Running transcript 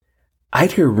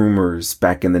I'd hear rumors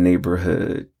back in the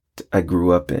neighborhood I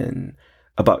grew up in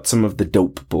about some of the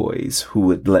dope boys who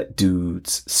would let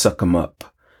dudes suck 'em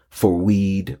up for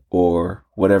weed or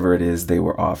whatever it is they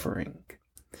were offering.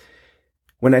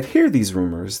 When I'd hear these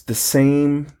rumors, the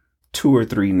same 2 or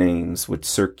 3 names would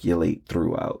circulate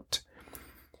throughout.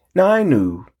 Now, I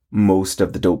knew most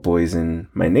of the dope boys in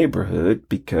my neighborhood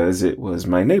because it was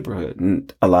my neighborhood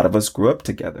and a lot of us grew up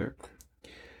together.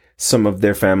 Some of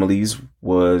their families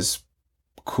was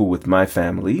cool with my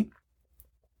family,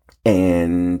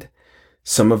 and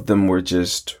some of them were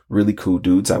just really cool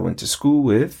dudes I went to school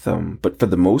with. But for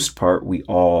the most part, we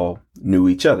all knew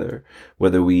each other,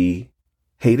 whether we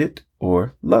hated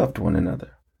or loved one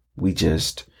another. We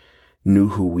just knew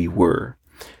who we were.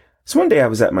 So one day I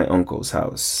was at my uncle's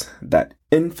house, that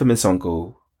infamous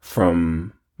uncle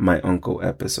from my uncle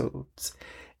episodes,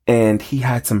 and he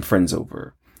had some friends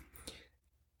over.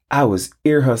 I was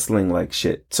ear hustling like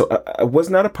shit. So I was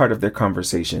not a part of their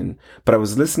conversation, but I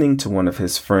was listening to one of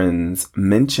his friends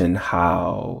mention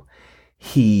how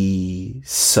he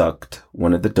sucked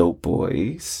one of the dope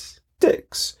boys'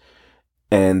 dicks.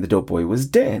 And the dope boy was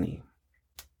Danny.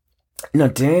 Now,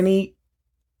 Danny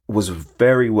was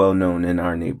very well known in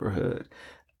our neighborhood.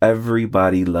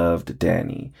 Everybody loved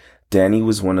Danny. Danny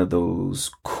was one of those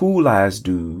cool ass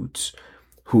dudes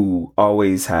who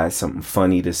always had something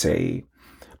funny to say,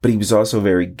 but he was also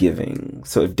very giving.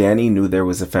 So if Danny knew there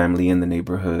was a family in the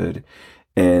neighborhood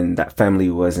and that family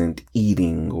wasn't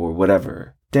eating or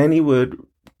whatever, Danny would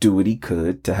do what he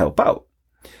could to help out.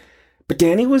 But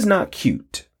Danny was not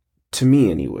cute, to me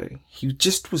anyway. He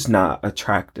just was not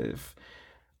attractive,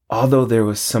 although there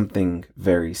was something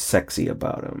very sexy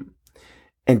about him.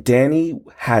 And Danny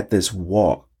had this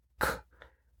walk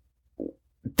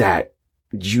that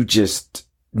you just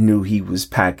knew he was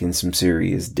packing some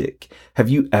serious dick. Have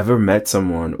you ever met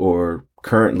someone or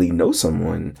currently know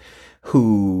someone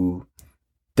who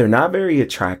they're not very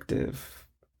attractive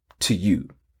to you,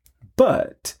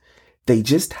 but they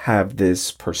just have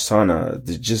this persona,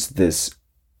 just this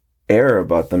air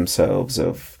about themselves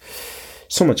of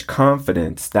so much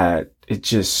confidence that it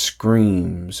just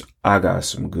screams, I got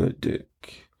some good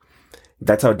dick.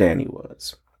 That's how Danny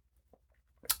was.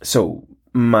 So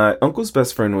my uncle's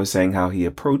best friend was saying how he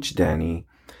approached Danny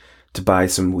to buy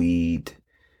some weed,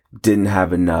 didn't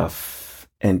have enough,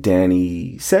 and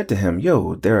Danny said to him,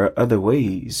 yo, there are other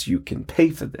ways you can pay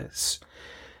for this.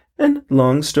 And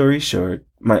long story short,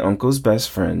 my uncle's best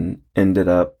friend ended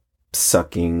up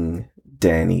sucking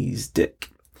Danny's dick.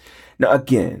 Now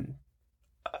again,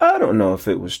 I don't know if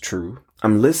it was true.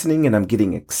 I'm listening and I'm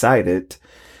getting excited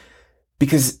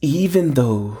because even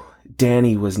though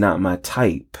Danny was not my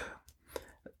type,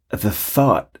 the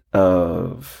thought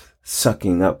of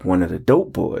sucking up one of the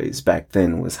dope boys back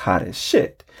then was hot as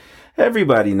shit.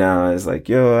 Everybody now is like,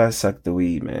 yo, I sucked the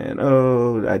weed, man.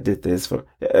 Oh, I did this for...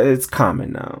 It's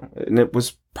common now. And it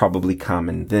was probably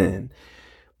common then.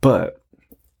 But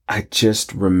I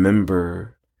just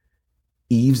remember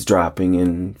eavesdropping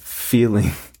and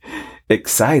feeling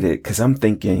excited because I'm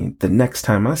thinking the next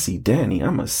time I see Danny,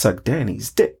 I'm going to suck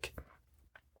Danny's dick.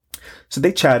 So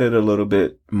they chatted a little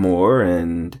bit more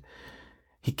and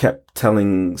he kept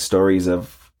telling stories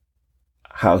of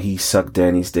how he sucked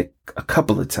Danny's dick a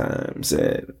couple of times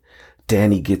and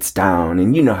Danny gets down,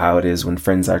 and you know how it is when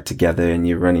friends are together and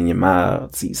you're running your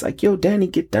mouths. He's like, yo, Danny,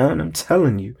 get down. I'm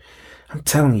telling you,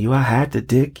 I had the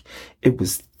dick. It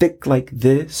was thick like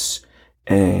this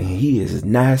and he is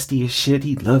nasty as shit.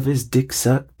 He love his dick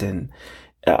sucked. And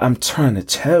I'm trying to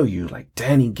tell you, like,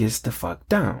 Danny gets the fuck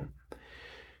down.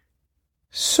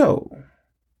 So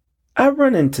I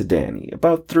run into Danny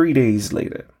about 3 days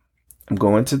later. I'm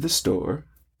going to the store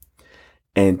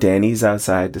and Danny's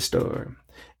outside the store,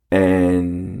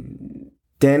 and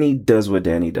Danny does what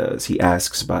Danny does. He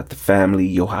asks about the family.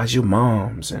 Yo, how's your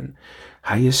moms and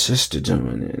how your sister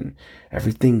doing and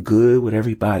everything good with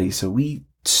everybody? So we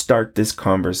start this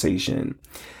conversation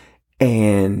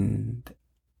and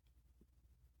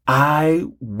I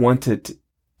wanted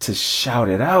to shout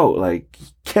it out, like,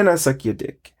 can I suck your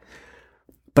dick?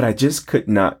 But I just could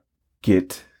not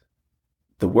get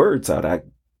the words out. I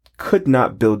could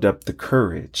not build up the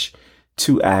courage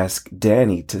to ask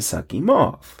Danny to suck him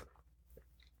off.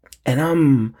 And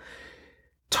I'm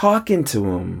talking to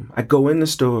him. I go in the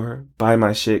store, buy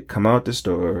my shit, come out the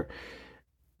store.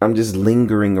 I'm just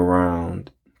lingering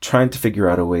around, trying to figure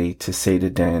out a way to say to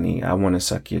Danny, I want to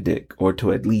suck your dick, or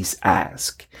to at least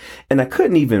ask. And I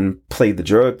couldn't even play the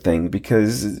drug thing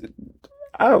because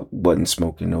I wasn't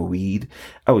smoking no weed.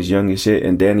 I was young as shit,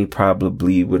 and Danny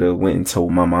probably would have went and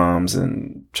told my moms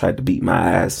and tried to beat my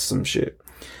ass or some shit.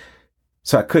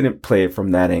 So I couldn't play it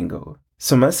from that angle.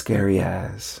 So my scary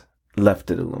ass left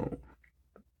it alone.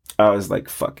 I was like,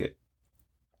 fuck it.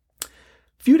 A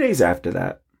few days after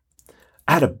that,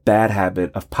 I had a bad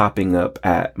habit of popping up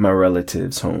at my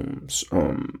relatives' homes.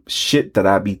 Shit that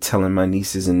I be telling my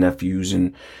nieces and nephews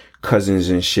and cousins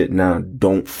and shit now,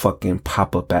 don't fucking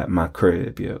pop up at my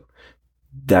crib, yo.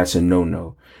 That's a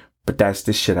no-no. But that's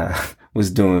the shit I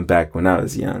was doing back when I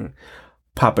was young.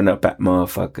 Popping up at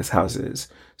motherfuckers' houses.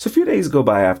 So a few days go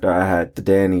by after I had the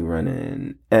Danny run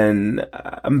in, and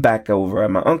I'm back over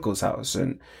at my uncle's house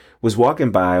and was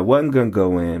walking by. Wasn't gonna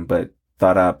go in, but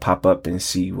thought I'd pop up and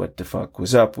see what the fuck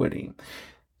was up with him.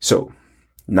 So,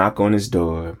 knock on his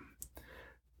door.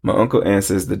 My uncle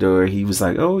answers the door. He was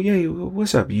like, "Oh yeah,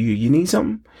 what's up? You need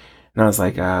something?" And I was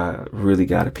like, "I really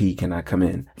gotta pee. Can I come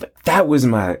in?" That was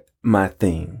my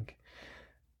thing.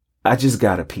 I just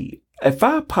gotta pee. If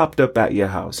I popped up at your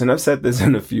house, and I've said this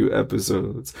in a few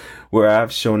episodes, where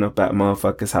I've shown up at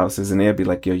motherfuckers' houses and they'll be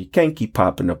like, "Yo, you can't keep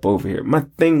popping up over here." My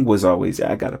thing was always,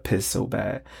 I gotta piss so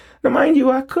bad. Now, mind you,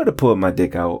 I could have pulled my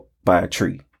dick out by a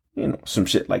tree. You know, some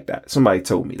shit like that. Somebody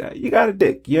told me that. You got a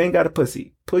dick. You ain't got a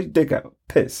pussy. Pull your dick out.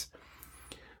 Piss.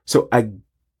 So I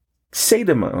say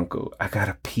to my uncle, I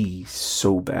gotta pee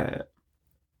so bad.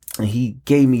 And he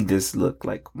gave me this look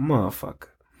like, motherfucker.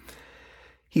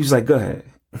 He was like, go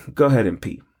ahead and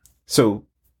pee. So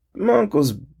my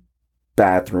uncle's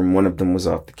bathroom, one of them was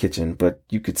off the kitchen, but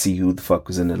you could see who the fuck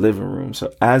was in the living room.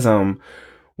 So as I'm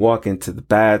walking to the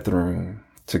bathroom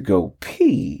to go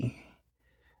pee,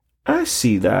 I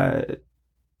see that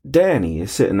Danny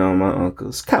is sitting on my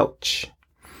uncle's couch.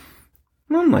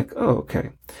 And I'm like, oh,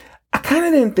 okay. I kind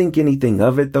of didn't think anything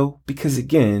of it though, because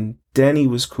again, Danny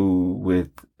was cool with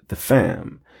the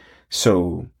fam.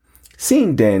 So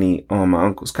seeing Danny on my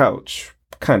uncle's couch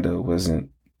kind of wasn't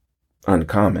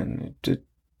uncommon. It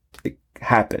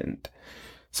happened.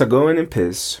 So I go in and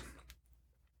piss.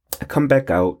 I come back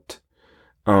out.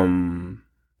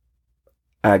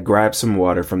 I grab some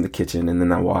water from the kitchen and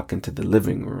then I walk into the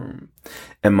living room.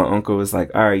 And my uncle was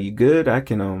like, all right, you good? I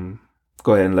can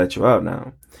go ahead and let you out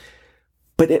now.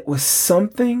 But it was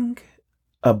something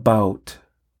about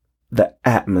the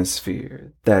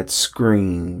atmosphere that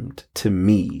screamed to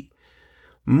me,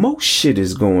 most shit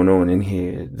is going on in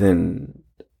here than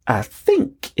I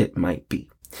think it might be.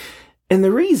 And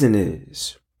the reason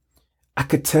is, I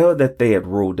could tell that they had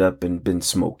rolled up and been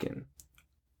smoking.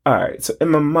 All right, so in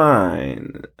my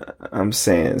mind, I'm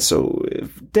saying, so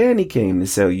if Danny came to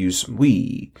sell you some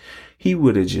weed, he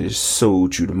would have just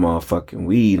sold you the motherfucking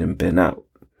weed and been out.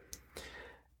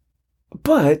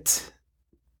 But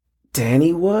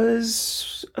Danny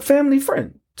was a family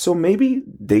friend, so maybe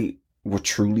they were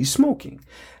truly smoking.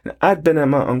 Now, I'd been at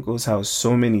my uncle's house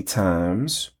so many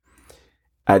times,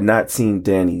 I'd not seen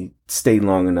Danny stay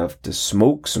long enough to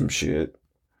smoke some shit.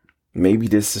 Maybe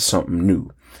this is something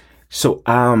new. So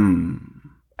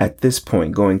I'm, at this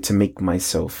point, going to make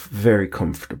myself very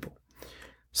comfortable.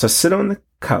 So I sit on the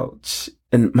couch,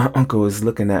 and my uncle is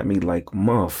looking at me like,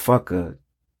 motherfucker,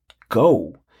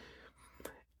 go.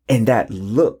 And that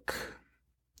look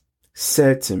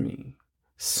said to me,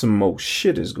 some more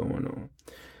shit is going on.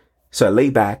 So I lay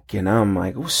back, and I'm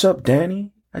like, what's up,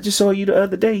 Danny? I just saw you the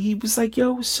other day. He was like,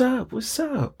 yo, what's up? What's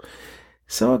up?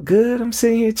 It's all good. I'm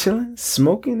sitting here chilling,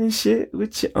 smoking and shit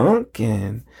with your unc,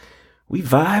 and we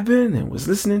vibing and was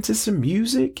listening to some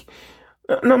music.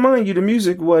 Now, mind you, the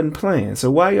music wasn't playing. So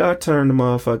why y'all turn the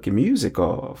motherfucking music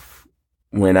off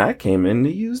when I came in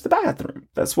to use the bathroom?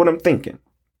 That's what I'm thinking.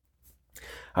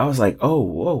 I was like, oh,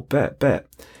 whoa, bet.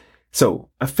 So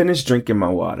I finished drinking my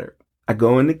water. I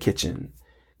go in the kitchen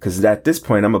because at this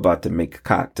point, I'm about to make a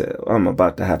cocktail. I'm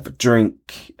about to have a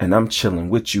drink and I'm chilling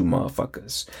with you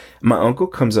motherfuckers. My uncle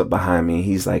comes up behind me and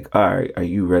he's like, all right, are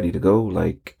you ready to go?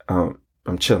 Like, I'm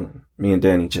chilling. Me and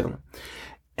Danny chilling.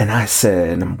 And I said,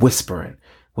 and I'm whispering,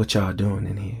 what y'all doing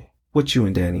in here? What you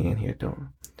and Danny in here doing?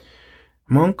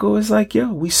 My uncle is like,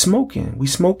 yo, we smoking,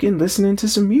 listening to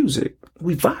some music.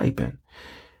 We vibing.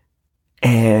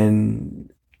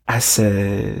 And I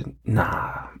said,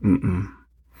 nah,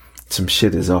 some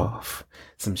shit is off.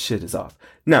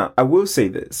 Now, I will say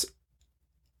this.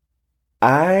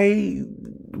 I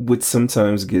would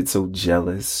sometimes get so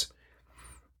jealous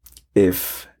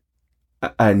if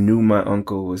I knew my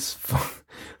uncle was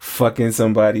fucking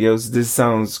somebody else. This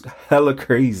sounds hella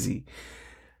crazy.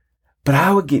 But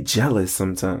I would get jealous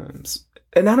sometimes.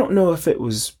 And I don't know if it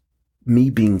was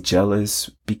me being jealous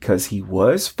because he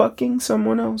was fucking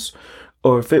someone else,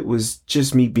 or if it was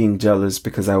just me being jealous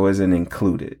because I wasn't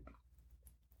included.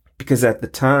 Because at the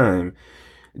time,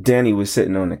 Danny was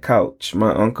sitting on the couch.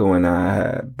 My uncle and I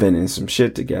had been in some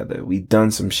shit together. We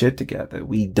done some shit together.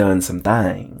 We done some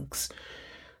things.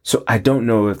 So I don't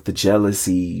know if the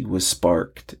jealousy was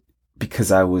sparked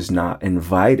because I was not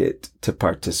invited to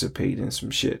participate in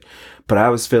some shit. But I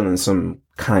was feeling some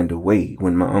kind of way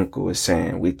when my uncle was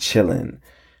saying, we chilling,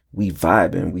 we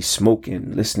vibing, we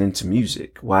smoking, listening to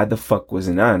music. Why the fuck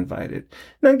wasn't I invited?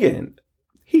 Now again,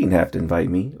 he didn't have to invite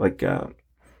me. Like,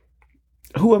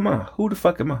 who am I? Who the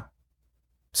fuck am I?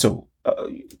 So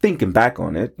thinking back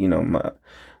on it,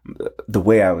 the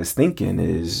way I was thinking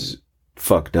is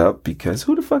fucked up, because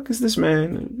who the fuck is this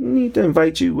man? Need to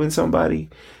invite you when somebody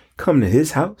come to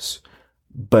his house.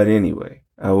 But anyway,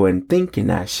 I wasn't thinking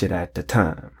that shit at the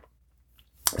time.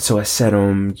 So I said,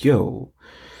 yo,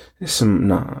 there's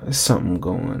something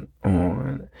going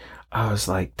on. I was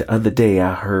like, the other day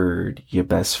I heard your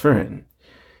best friend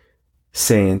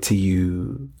saying to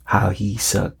you how he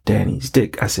sucked Danny's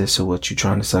dick. I said, so what, you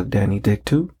trying to suck Danny dick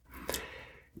too?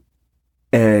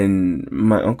 And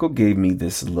my uncle gave me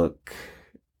this look,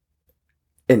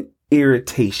 an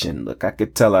irritation look. I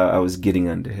could tell I was getting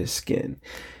under his skin.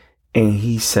 And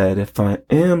he said, if I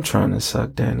am trying to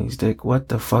suck Danny's dick, what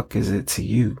the fuck is it to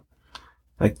you?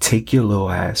 Like, take your little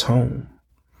ass home.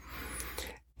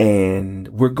 And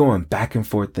we're going back and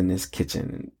forth in this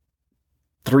kitchen.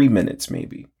 3 minutes,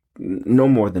 maybe. No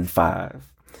more than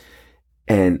 5.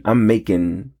 And I'm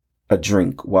making a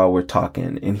drink while we're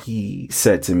talking. And he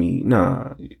said to me,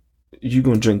 nah, you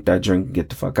gonna drink that drink and get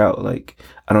the fuck out. Like,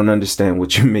 I don't understand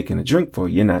what you're making a drink for.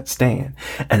 You're not staying.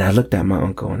 And I looked at my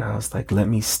uncle and I was like, let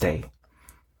me stay.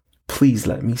 Please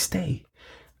let me stay.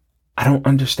 I don't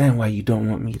understand why you don't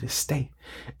want me to stay.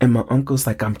 And my uncle's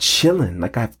like, I'm chilling.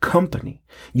 Like, I have company.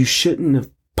 You shouldn't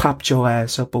have popped your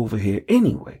ass up over here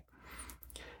anyway.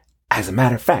 As a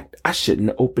matter of fact, I shouldn't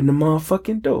have opened the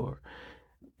motherfucking door.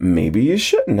 Maybe you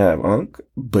shouldn't have, Unc,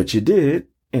 but you did.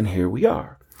 And here we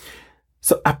are.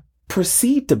 So I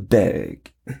proceed to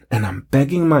beg, and I'm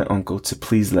begging my uncle to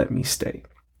please let me stay.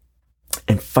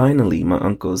 And finally, my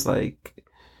uncle's like,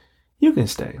 you can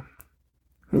stay.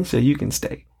 He said, you can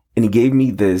stay. And he gave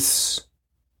me this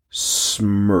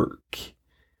smirk,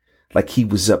 like he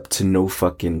was up to no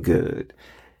fucking good.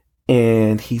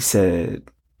 And he said,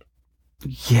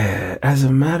 yeah, as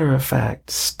a matter of fact,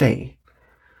 stay.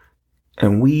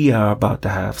 And we are about to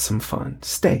have some fun.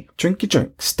 Stay. Drink your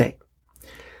drink. Stay.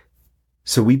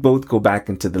 So we both go back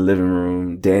into the living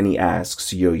room. Danny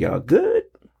asks, yo, y'all good?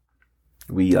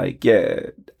 We like,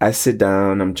 yeah. I sit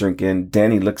down. I'm drinking.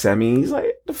 Danny looks at me. He's like,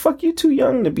 the fuck, you too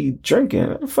young to be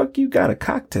drinking. The fuck, you got a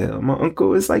cocktail? My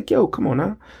uncle is like, yo, come on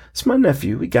now. It's my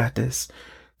nephew. We got this.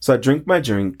 So I drink my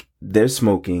drink. They're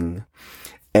smoking.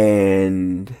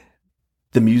 And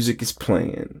the music is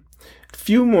playing. A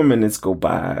few more minutes go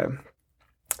by.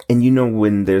 And you know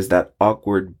when there's that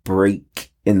awkward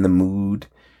break in the mood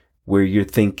where you're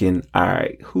thinking, all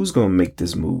right, who's going to make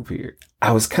this move here?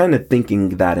 I was kind of thinking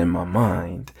that in my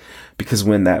mind, because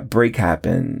when that break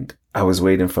happened, I was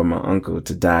waiting for my uncle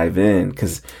to dive in,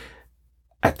 because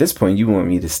at this point, you want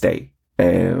me to stay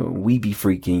and we be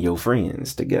freaking your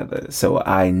friends together. So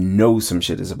I know some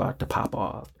shit is about to pop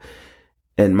off.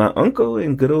 And my uncle,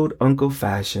 in good old uncle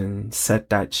fashion, set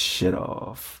that shit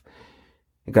off.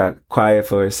 It got quiet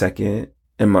for a second,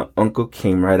 and my uncle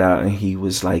came right out and he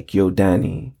was like, yo,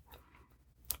 Danny,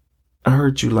 I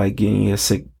heard you like getting your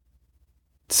dick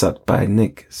sucked by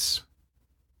niggas.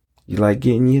 You like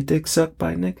getting your dick sucked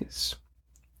by niggas?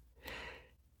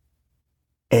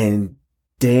 And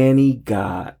Danny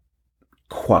got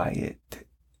quiet,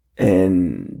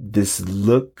 and this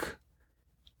look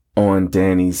on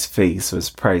Danny's face was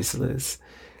priceless.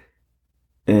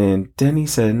 And Danny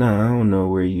said, nah, I don't know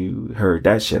where you heard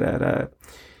that shit at.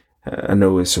 I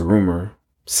know it's a rumor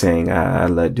saying I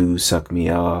let dudes suck me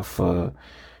off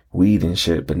weed and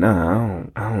shit, but nah,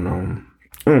 I don't know.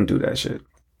 I don't do that shit.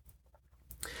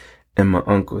 And my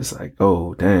uncle was like,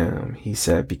 oh, damn. He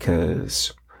said,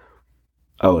 because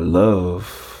I would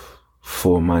love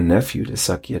for my nephew to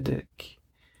suck your dick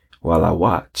while I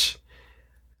watch.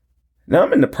 Now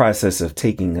I'm in the process of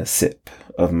taking a sip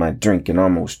of my drink and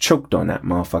almost choked on that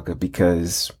motherfucker,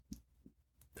 because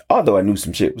although I knew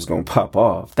some shit was going to pop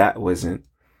off, that wasn't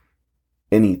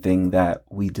anything that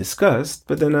we discussed.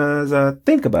 But then as I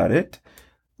think about it,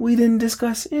 we didn't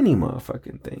discuss any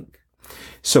motherfucking thing.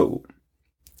 So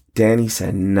Danny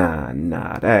said, nah,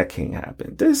 that can't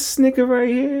happen. This nigga right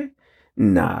here,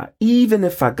 nah, even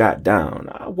if I got down,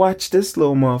 I watched this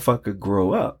little motherfucker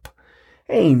grow up.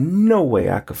 Ain't no way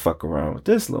I could fuck around with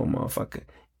this little motherfucker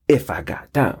if I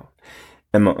got down.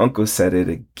 And my uncle said it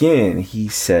again. He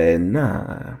said,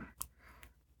 nah,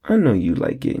 I know you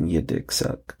like getting your dick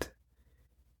sucked.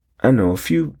 I know a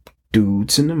few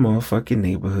dudes in the motherfucking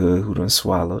neighborhood who done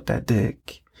swallowed that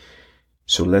dick.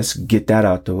 So let's get that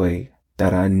out the way,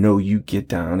 that I know you get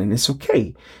down and it's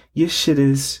okay. Your shit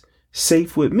is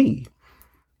safe with me.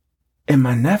 And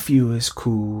my nephew is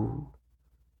cool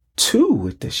too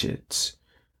with the shits.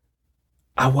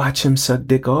 I watch him suck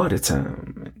dick all the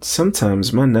time.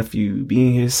 Sometimes my nephew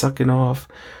being here sucking off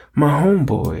my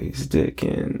homeboy's dick,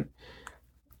 and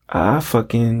I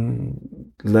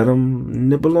fucking let him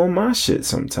nibble on my shit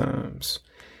sometimes.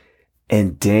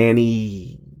 And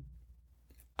Danny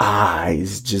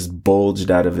eyes just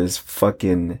bulged out of his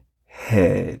fucking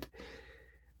head.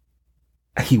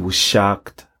 He was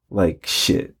shocked like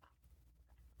shit.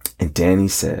 And Danny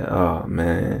said, oh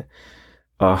man,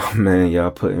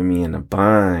 y'all putting me in a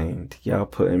bind.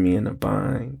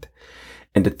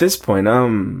 And at this point,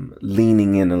 I'm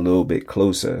leaning in a little bit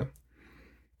closer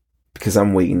because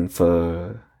I'm waiting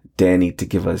for Danny to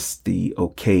give us the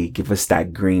okay, give us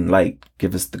that green light,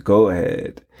 give us the go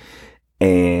ahead.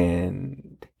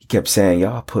 And he kept saying,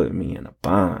 y'all putting me in a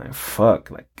bind.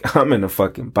 Fuck, like I'm in a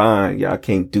fucking bind. Y'all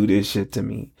can't do this shit to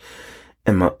me.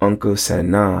 And my uncle said,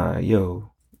 nah,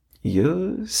 yo,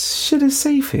 your shit is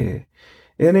safe here.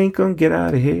 It ain't gonna get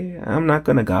out of here. I'm not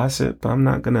gonna gossip. I'm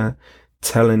not gonna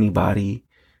tell anybody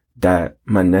that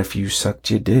my nephew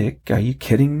sucked your dick. Are you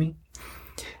kidding me?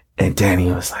 And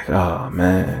Danny was like, oh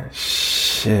man,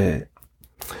 shit.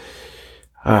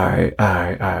 All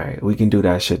right. We can do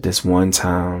that shit this one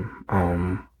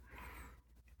time.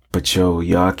 But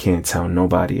y'all can't tell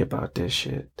nobody about this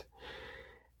shit.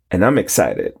 And I'm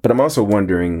excited, but I'm also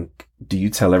wondering, do you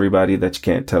tell everybody that you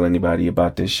can't tell anybody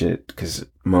about this shit? Because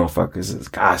motherfuckers is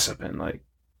gossiping like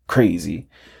crazy.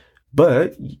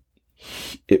 But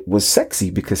it was sexy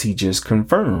because he just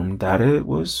confirmed that it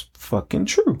was fucking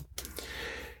true.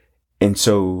 And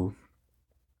so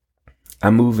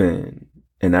I move in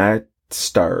and I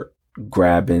start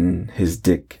grabbing his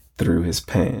dick through his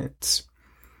pants.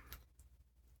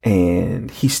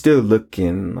 And he's still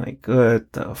looking like,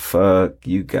 what the fuck?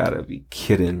 You gotta be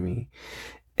kidding me.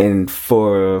 And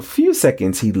for a few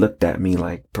seconds, he looked at me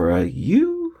like, bruh,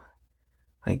 you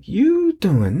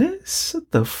doing this?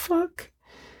 What the fuck?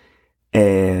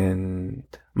 And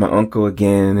my uncle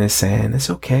again is saying, it's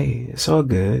okay. It's all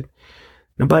good.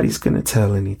 Nobody's gonna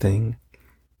tell anything.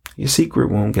 Your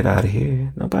secret won't get out of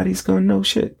here. Nobody's gonna know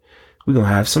shit. We're gonna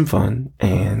have some fun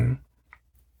and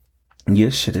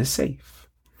your shit is safe.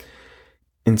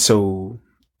 And so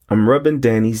I'm rubbing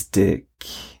Danny's dick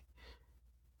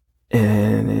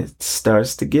and it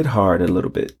starts to get hard a little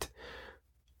bit.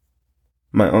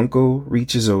 My uncle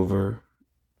reaches over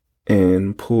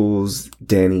and pulls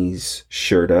Danny's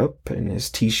shirt up and his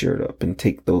t-shirt up and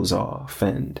take those off.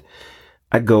 And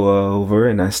I go over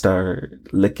and I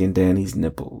start licking Danny's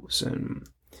nipples. And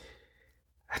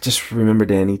I just remember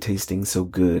Danny tasting so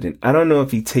good. And I don't know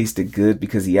if he tasted good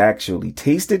because he actually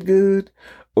tasted good,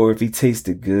 or if he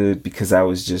tasted good because I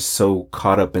was just so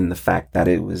caught up in the fact that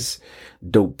it was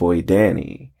dope boy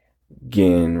Danny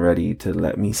getting ready to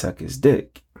let me suck his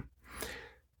dick.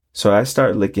 So I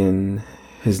start licking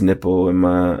his nipple and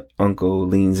my uncle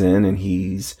leans in and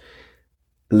he's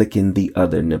licking the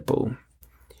other nipple.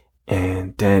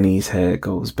 And Danny's head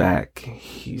goes back.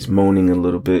 He's moaning a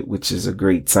little bit, which is a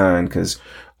great sign because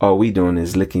all we doing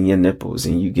is licking your nipples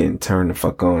and you getting turned the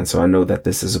fuck on. So I know that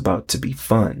this is about to be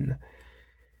fun.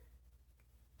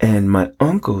 And my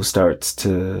uncle starts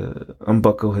to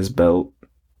unbuckle his belt,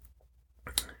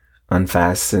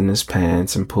 unfasten his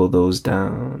pants and pull those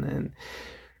down, and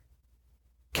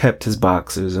kept his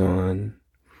boxers on.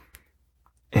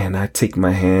 And I take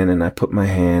my hand and I put my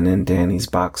hand in Danny's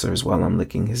boxers while I'm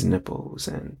licking his nipples.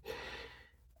 And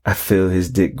I feel his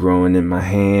dick growing in my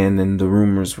hand, and the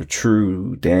rumors were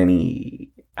true. Danny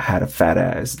had a fat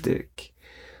ass dick.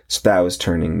 So that was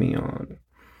turning me on.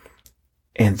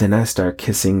 And then I start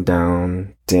kissing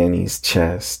down Danny's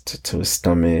chest to his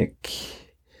stomach.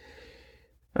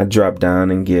 I drop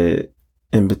down and get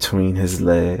in between his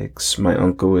legs. My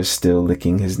uncle is still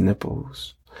licking his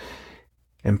nipples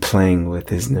and playing with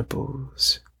his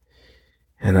nipples.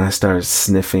 And I start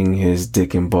sniffing his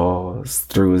dick and balls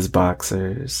through his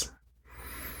boxers.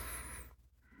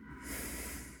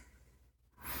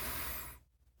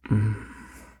 And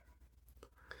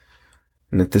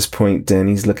at this point,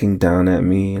 Danny's looking down at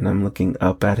me and I'm looking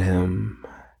up at him.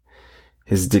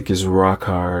 His dick is rock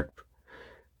hard.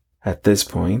 At this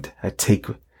point, I take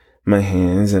my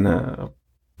hands and I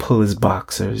pull his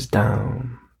boxers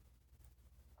down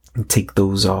and take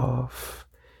those off.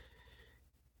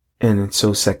 And it's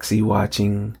so sexy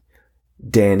watching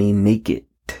Danny naked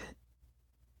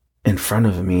in front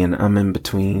of me, and I'm in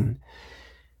between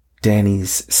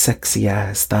Danny's sexy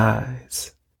ass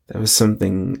thighs. There was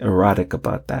something erotic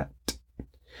about that.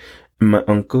 My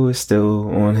uncle is still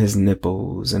on his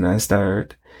nipples, and I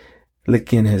start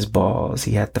licking his balls.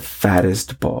 He had the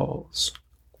fattest balls.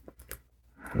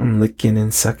 I'm licking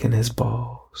and sucking his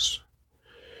balls.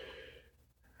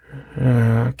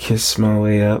 Kiss my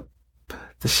way up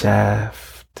the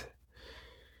shaft,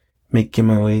 making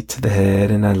my way to the head,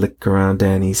 and I lick around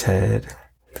Danny's head.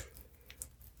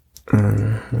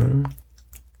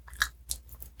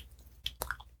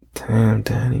 Damn,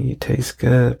 Danny, you taste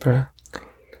good, bro.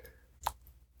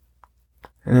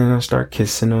 And then I start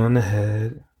kissing on the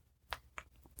head.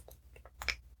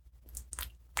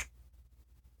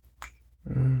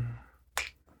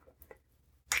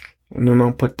 And then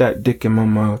I'll put that dick in my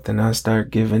mouth and I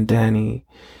start giving Danny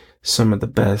some of the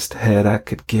best head I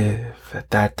could give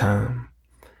at that time.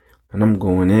 And I'm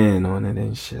going in on it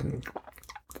and shit.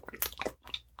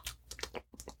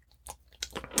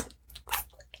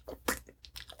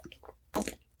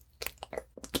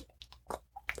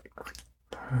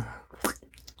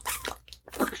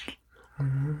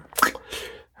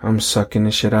 I'm sucking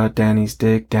the shit out Danny's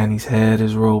dick. Danny's head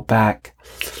is rolled back.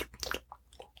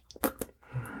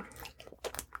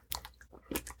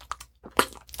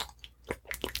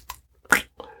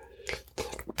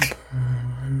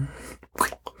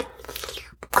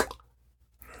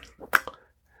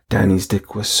 Danny's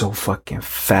dick was so fucking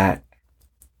fat.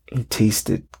 He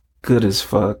tasted good as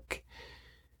fuck.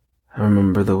 I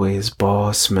remember the way his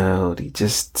ball smelled. He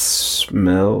just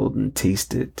smelled and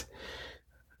tasted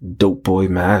dope boy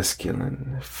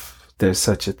masculine, if there's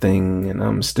such a thing, and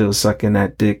I'm still sucking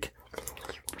that dick.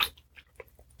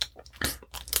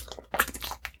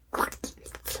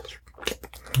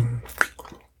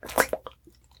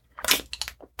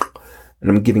 And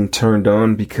I'm getting turned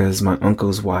on because my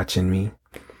uncle's watching me,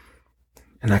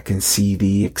 and I can see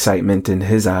the excitement in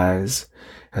his eyes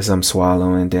as I'm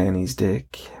swallowing Danny's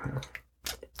dick.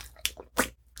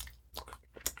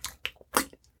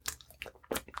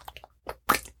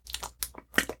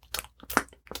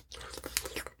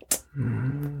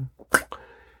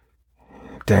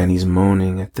 Danny's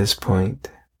moaning at this point.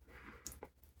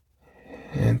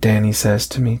 And Danny says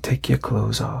to me, "Take your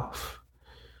clothes off.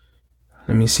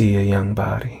 Let me see your young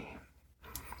body."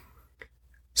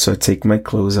 So I take my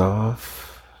clothes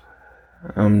off.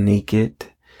 I'm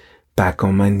naked, back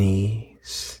on my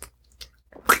knees.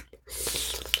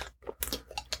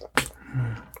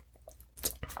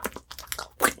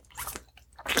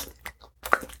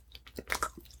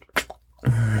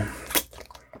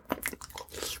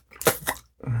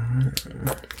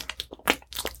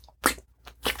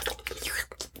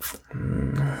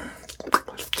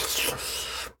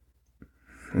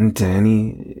 And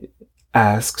Danny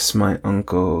asks my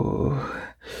uncle,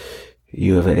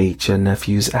 "You ever ate your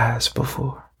nephew's ass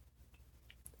before?"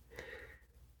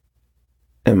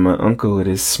 And my uncle with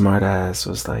his smart ass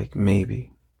was like,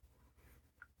 "Maybe."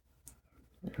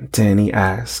 And Danny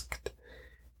asked,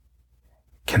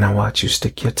 "Can I watch you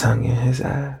stick your tongue in his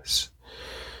ass?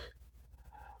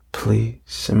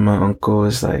 Please?" And my uncle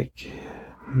was like,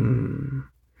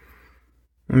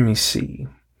 let me see.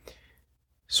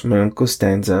 So my uncle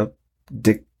stands up,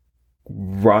 dick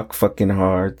rock fucking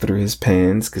hard through his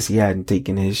pants because he hadn't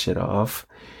taken his shit off.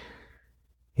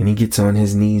 And he gets on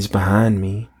his knees behind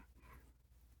me.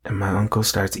 And my uncle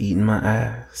starts eating my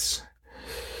ass.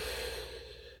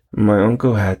 My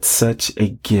uncle had such a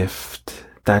gift.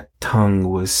 That tongue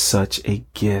was such a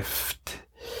gift.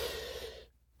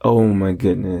 Oh my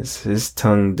goodness. His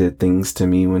tongue did things to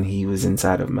me when he was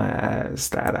inside of my ass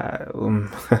that I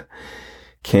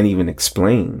can't even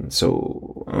explain.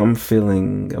 So I'm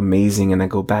feeling amazing, and I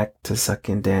go back to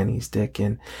sucking Danny's dick,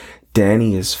 and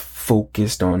Danny is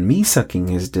focused on me sucking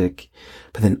his dick,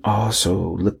 but then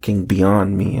also looking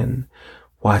beyond me and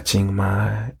watching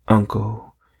my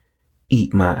uncle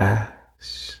eat my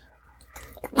ass.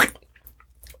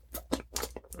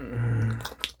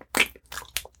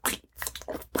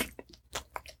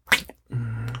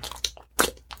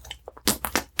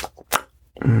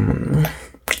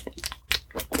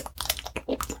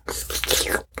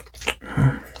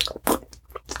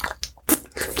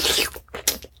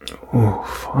 Oh,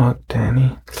 fuck,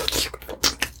 Danny.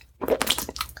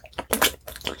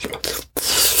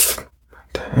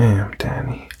 Damn,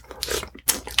 Danny.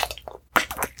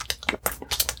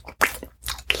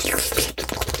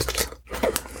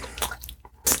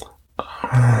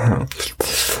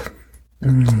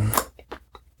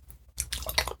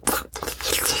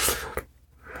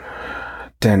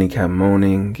 Danny kept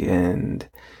moaning, and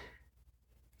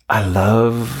I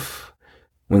love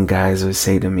when guys would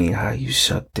say to me, how you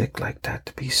suck dick like that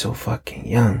to be so fucking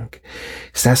young.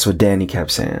 Cause that's what Danny kept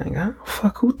saying. Oh,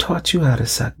 fuck, who taught you how to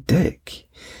suck dick?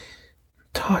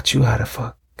 Taught you how to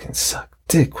fucking suck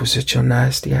dick? Was it your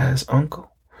nasty ass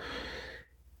uncle?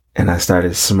 And I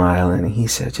started smiling and he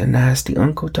said, your nasty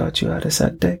uncle taught you how to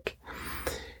suck dick?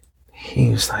 He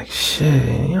was like,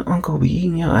 shit, your uncle be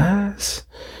eating your ass?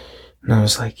 And I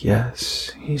was like,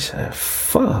 yes. He said,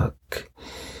 fuck.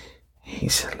 He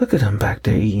said, look at him back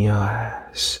there eating your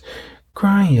ass.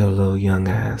 Grind your little young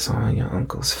ass on your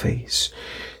uncle's face.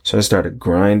 So I started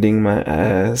grinding my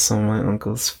ass on my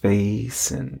uncle's face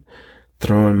and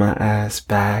throwing my ass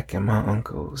back, and my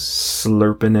uncle's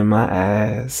slurping in my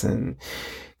ass and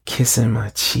kissing my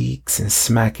cheeks and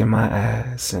smacking my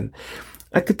ass. And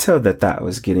I could tell that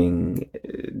was getting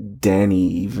Danny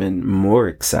even more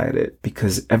excited,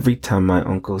 because every time my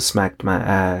uncle smacked my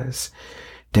ass,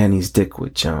 Danny's dick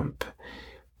would jump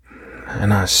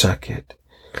and I'd suck it.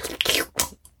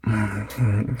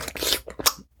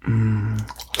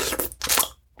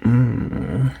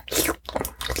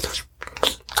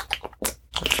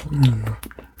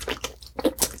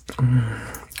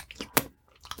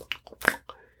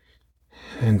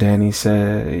 And Danny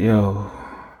said, yo,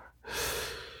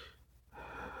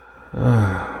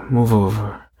 move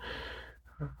over.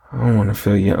 I don't want to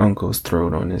feel your uncle's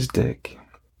throat on his dick.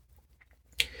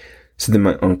 So then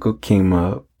my uncle came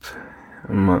up,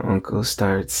 and my uncle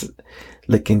starts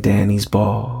licking Danny's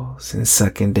balls and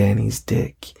sucking Danny's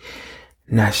dick.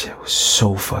 And that shit was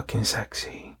so fucking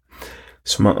sexy.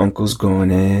 So my uncle's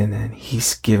going in and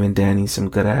he's giving Danny some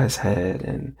good ass head,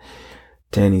 and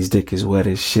Danny's dick is wet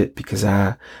as shit because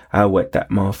I wet that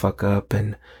motherfucker up,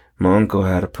 and my uncle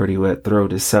had a pretty wet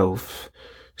throat himself.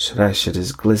 So that shit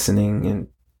is glistening and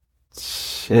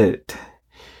shit.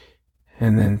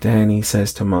 And then Danny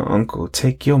says to my uncle,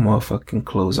 take your motherfucking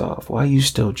clothes off. Why are you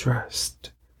still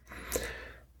dressed?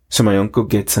 So my uncle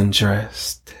gets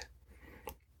undressed.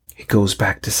 He goes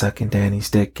back to sucking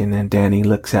Danny's dick, and then Danny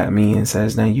looks at me and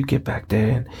says, now you get back there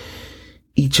and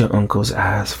eat your uncle's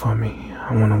ass for me.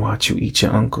 I want to watch you eat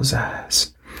your uncle's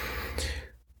ass.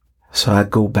 So I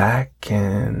go back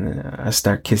and I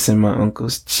start kissing my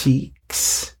uncle's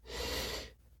cheeks,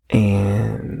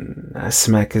 and I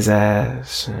smack his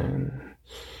ass, and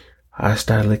I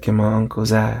start licking my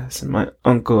uncle's ass. And my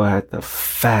uncle had the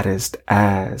fattest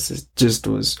ass. It just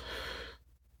was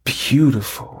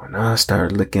beautiful. And I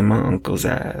started licking my uncle's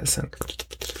ass. And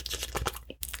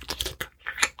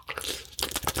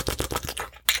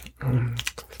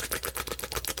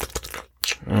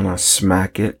I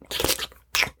smack it.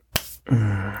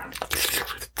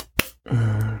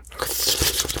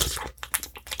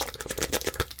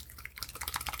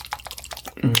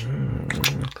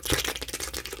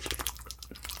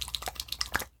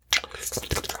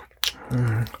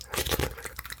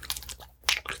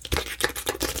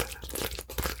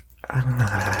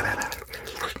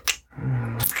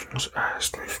 This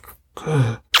ass tastes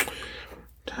good.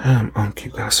 Damn, Unc,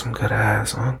 you got some good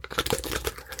ass, Unc.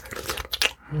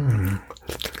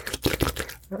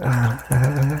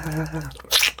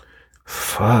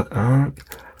 Fuck, Unc.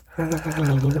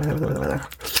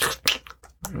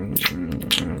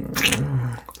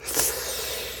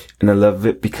 And I love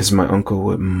it because my uncle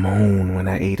would moan when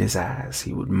I ate his ass.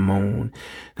 He would moan,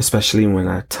 especially when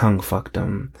I tongue fucked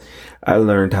him. I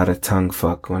learned how to tongue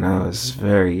fuck when I was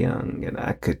very young, and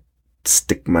I could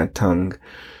stick my tongue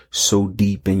so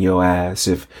deep in your ass.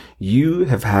 If you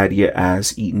have had your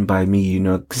ass eaten by me, you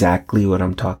know exactly what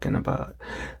I'm talking about.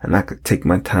 And I could take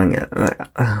my tongue out.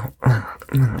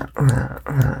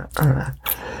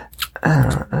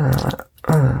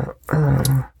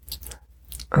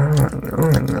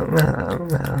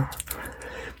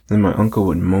 Then my uncle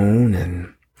would moan,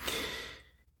 and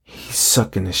he's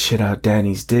sucking the shit out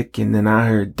Danny's dick. And then I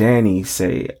heard Danny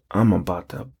say, I'm about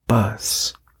to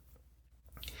bust.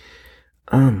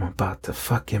 I'm about to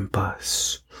fucking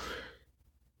bust.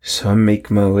 So I make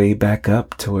my way back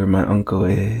up to where my uncle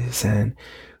is, and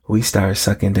we start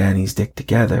sucking Danny's dick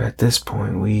together. At this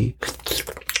point,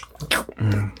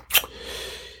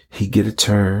 he'd get a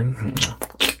turn.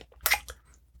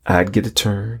 I'd get a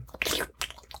turn.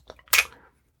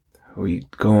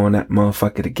 We'd go on that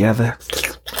motherfucker together.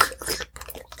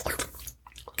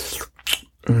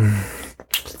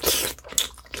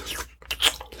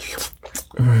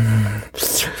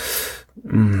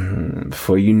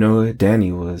 Before you know it,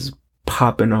 Danny was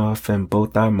popping off in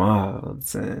both our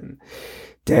mouths, and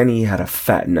Danny had a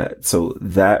fat nut, so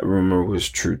that rumor was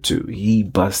true too. He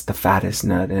bust the fattest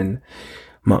nut, and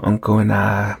my uncle and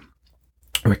I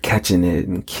were catching it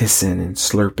and kissing and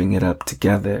slurping it up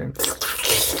together.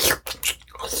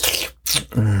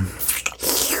 Mm.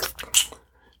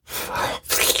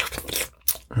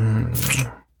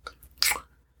 Mm.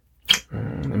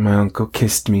 And my uncle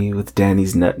kissed me with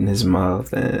Danny's nut in his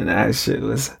mouth, and that shit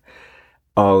was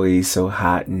always so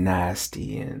hot and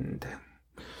nasty. And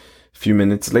a few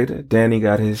minutes later, Danny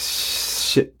got his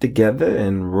shit together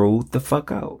and rolled the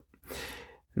fuck out.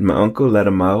 And my uncle let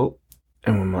him out.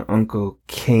 And when my uncle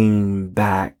came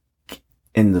back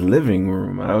in the living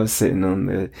room, I was sitting on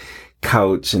the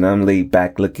couch and I'm laid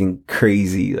back looking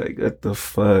crazy. Like, what the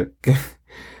fuck?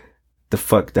 The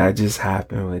fuck that just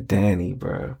happened with Danny,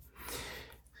 bro?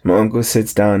 My uncle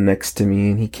sits down next to me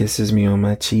and he kisses me on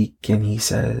my cheek and he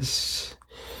says,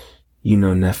 "You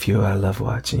know, nephew, I love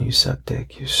watching you suck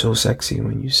dick. You're so sexy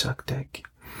when you suck dick."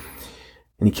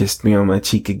 And he kissed me on my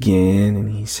cheek again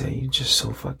and he said, "You're just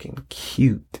so fucking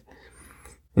cute."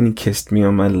 And he kissed me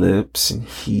on my lips and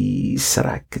he said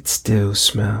I could still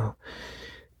smell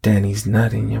Danny's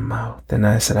nut in your mouth. And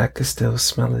I said I could still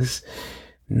smell his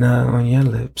nut on your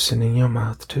lips and in your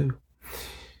mouth too.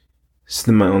 So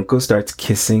then my uncle starts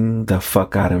kissing the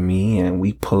fuck out of me and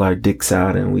we pull our dicks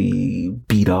out and we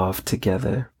beat off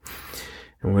together.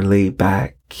 And we're laid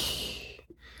back,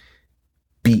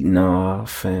 beating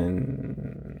off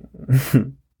and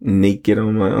naked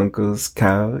on my uncle's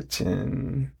couch,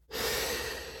 and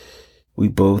we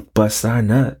both bust our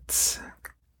nuts.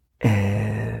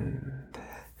 And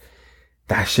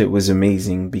that shit was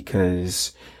amazing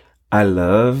because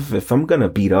if I'm gonna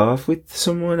beat off with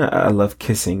someone, I love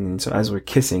kissing. And so as we're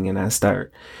kissing and I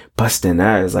start busting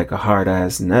that as like a hard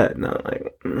ass nut, and I'm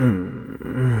like,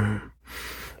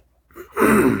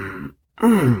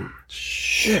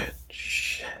 shit.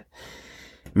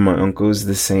 My uncle's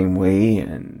the same way,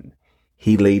 and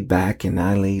he laid back and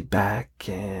I laid back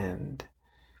and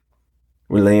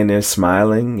we're laying there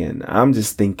smiling, and I'm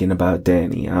just thinking about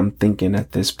Danny. I'm thinking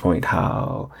at this point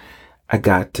how I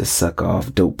got to suck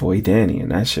off Dope Boy Danny,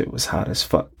 and that shit was hot as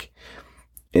fuck.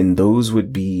 And those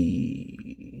would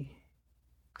be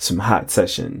some hot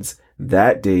sessions.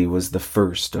 That day was the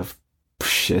first of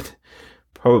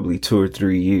probably 2 or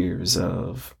 3 years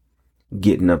of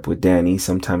getting up with Danny,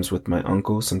 sometimes with my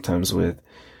uncle, sometimes with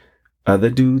other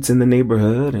dudes in the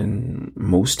neighborhood, and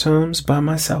most times by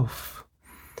myself.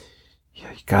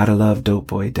 Yeah, you gotta love Dope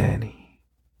Boy Danny.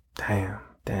 Damn,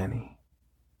 Danny.